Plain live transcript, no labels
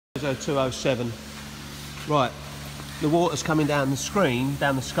Peugeot 207. Right, the water's coming down the screen,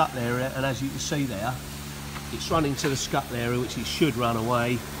 down the scuttle area, and as you can see there, it's running to the scuttle area, which it should run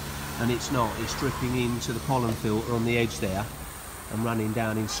away, and it's not. It's dripping into the pollen filter on the edge there and running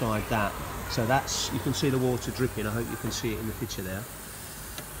down inside that. So that's, you can see the water dripping. I hope you can see it in the picture there.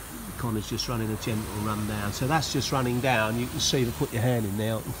 Connor's just running a gentle run down. So that's just running down. You can see, to put your hand in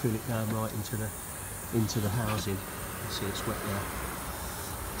there, you can feel it going right into the housing. You can see it's wet there.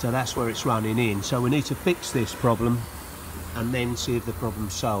 So that's where it's running in. So we need to fix this problem and then see if the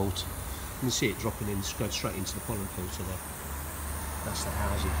problem's solved. You can see it dropping in, go straight into the pollen filter there. That's the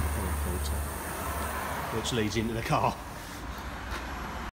housing for the pollen filter, which leads into the car.